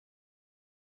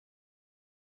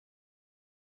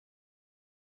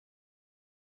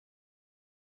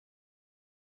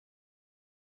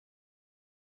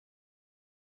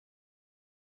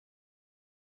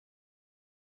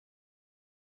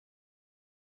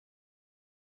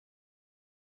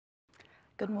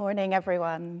Good morning,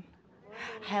 everyone.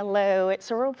 Hello, it's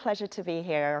a real pleasure to be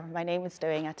here. My name is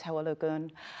Doyin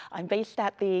Atewologun. I'm based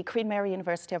at the Queen Mary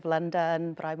University of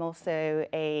London, but I'm also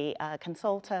a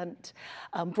consultant,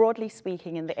 broadly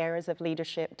speaking, in the areas of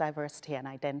leadership, diversity, and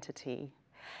identity.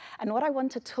 And what I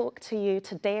want to talk to you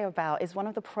today about is one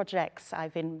of the projects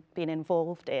I've been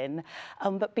involved in.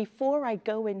 But before I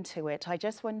go into it, I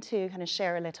just want to kind of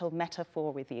share a little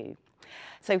metaphor with you.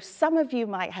 So some of you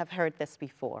might have heard this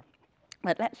before.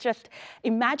 But let's just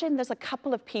imagine there's a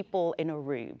couple of people in a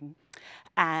room,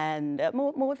 and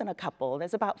more than a couple.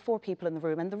 There's about 4 people in the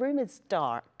room, and the room is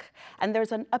dark, and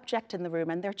there's an object in the room,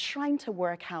 and they're trying to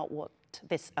work out what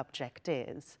this object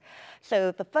is.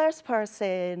 So the first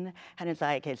person is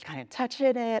kind of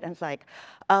touching it, and it's like,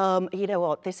 you know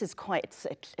what, this is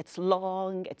it's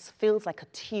long, it feels like a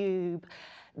tube.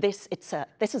 This is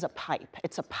a pipe.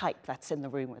 It's a pipe that's in the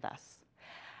room with us.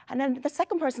 And then the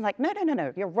second person's like, no,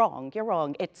 you're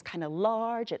wrong. It's kind of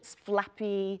large, it's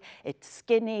flappy, it's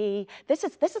skinny. This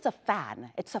is a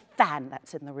fan. It's a fan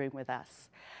that's in the room with us.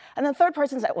 And then the third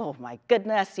person's like, oh my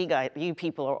goodness, you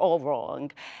people are all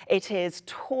wrong. It is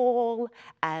tall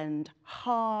and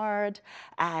hard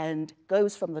and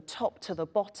goes from the top to the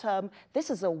bottom. This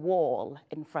is a wall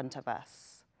in front of us.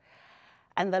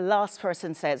 And the last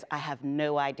person says, I have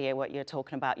no idea what you're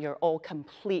talking about. You're all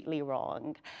completely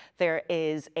wrong. There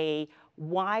is a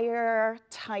wire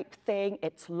type thing.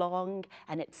 It's long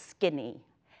and it's skinny.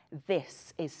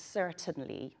 This is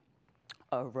certainly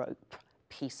a rope,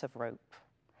 piece of rope.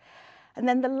 And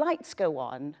then the lights go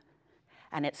on,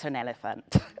 and it's an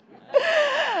elephant.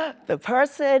 The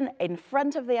person in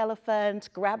front of the elephant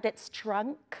grabbed its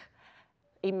trunk,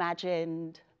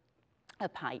 imagined a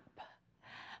pipe.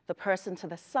 The person to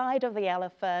the side of the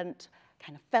elephant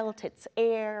kind of felt its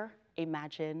air,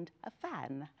 imagined a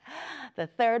fan. The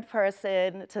third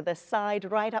person to the side,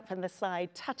 right up in the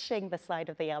side, touching the side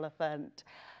of the elephant,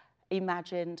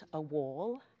 imagined a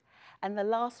wall. And the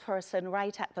last person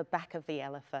right at the back of the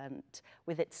elephant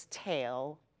with its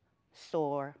tail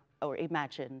saw or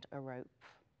imagined a rope.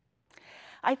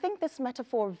 I think this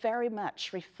metaphor very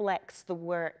much reflects the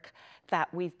work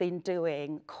that we've been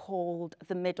doing called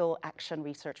the Middle Action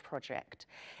Research Project.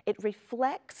 It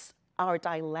reflects our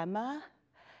dilemma.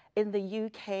 In the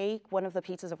UK, one of the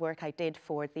pieces of work I did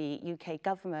for the UK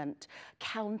government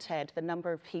counted the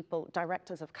number of people,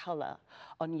 directors of colour,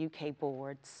 on UK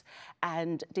boards.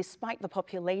 And despite the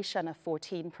population of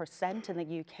 14% in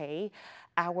the UK,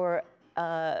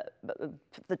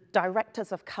 the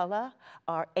directors of colour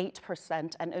are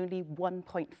 8%, and only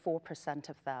 1.4%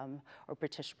 of them are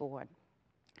British born.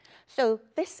 So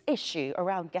this issue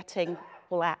around getting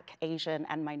Black, Asian,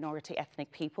 and minority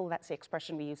ethnic people, that's the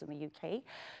expression we use in the UK,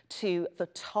 to the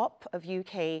top of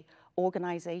UK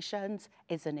organisations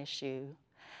is an issue.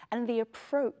 And the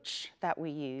approach that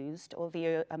we used, or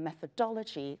the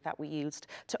methodology that we used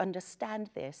to understand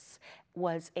this,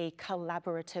 was a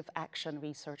collaborative action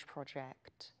research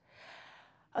project.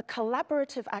 A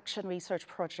collaborative action research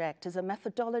project is a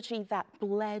methodology that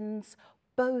blends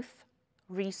both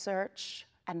research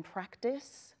and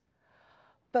practice,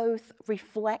 both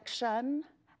reflection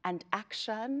and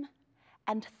action,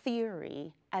 and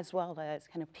theory, as well as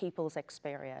kind of people's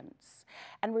experience.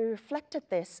 And we reflected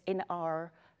this in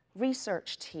our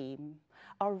research team.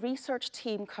 Our research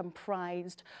team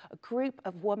comprised a group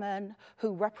of women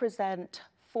who represent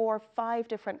 4 or 5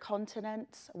 different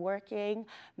continents working: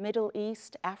 Middle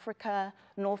East, Africa,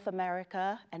 North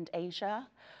America, and Asia.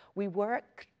 We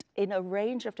worked in a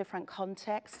range of different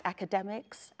contexts,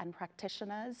 academics and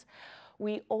practitioners.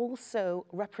 We also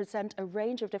represent a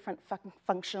range of different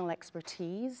functional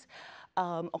expertise,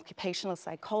 occupational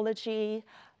psychology,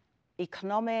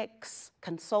 economics,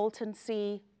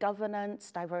 consultancy,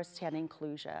 governance, diversity, and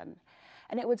inclusion.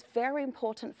 And it was very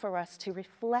important for us to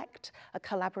reflect a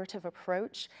collaborative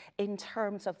approach in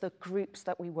terms of the groups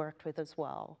that we worked with as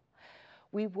well.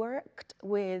 We worked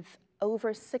with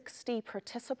over 60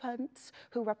 participants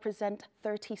who represent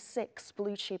 36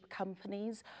 blue chip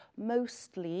companies,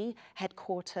 mostly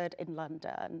headquartered in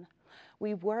London.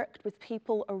 We worked with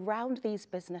people around these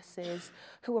businesses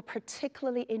who were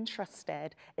particularly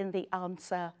interested in the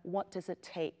answer, what does it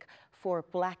take for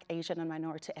Black, Asian, and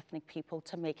minority ethnic people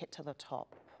to make it to the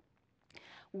top?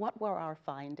 What were our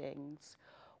findings?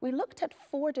 We looked at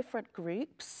 4 different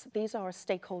groups. These are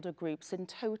stakeholder groups. In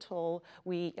total,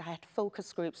 we had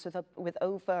focus groups with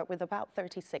about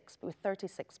 36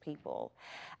 people.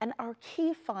 And our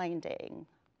key finding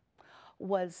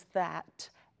was that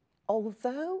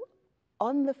although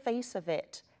on the face of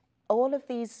it, all of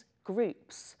these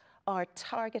groups are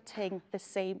targeting the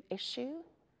same issue,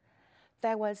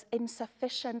 there was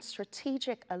insufficient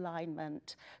strategic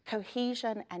alignment,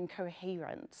 cohesion, and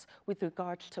coherence with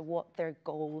regard to what their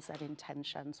goals and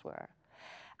intentions were.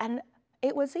 And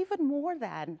it was even more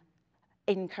than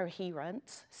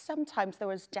incoherence. Sometimes there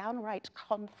was downright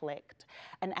conflict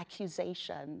and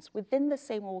accusations within the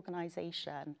same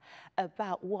organization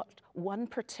about what one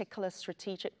particular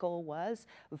strategic goal was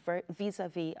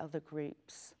vis-a-vis other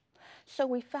groups. So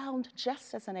we found,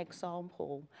 just as an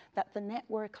example, that the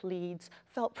network leads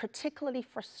felt particularly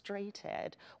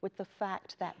frustrated with the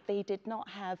fact that they did not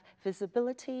have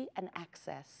visibility and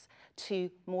access to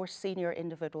more senior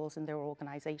individuals in their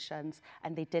organizations,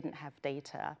 and they didn't have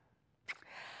data.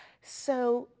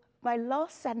 So my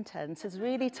last sentence is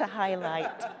really to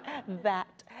highlight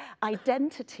that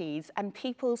identities and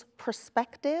people's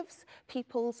perspectives,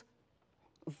 people's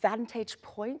vantage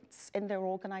points in their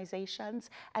organizations,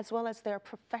 as well as their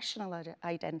professional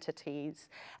identities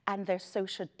and their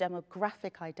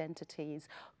socio-demographic identities,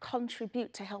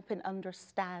 contribute to helping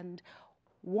understand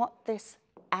what this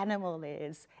animal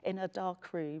is in a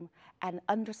dark room, and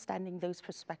understanding those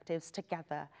perspectives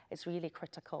together is really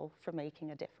critical for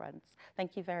making a difference.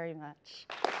 Thank you very much.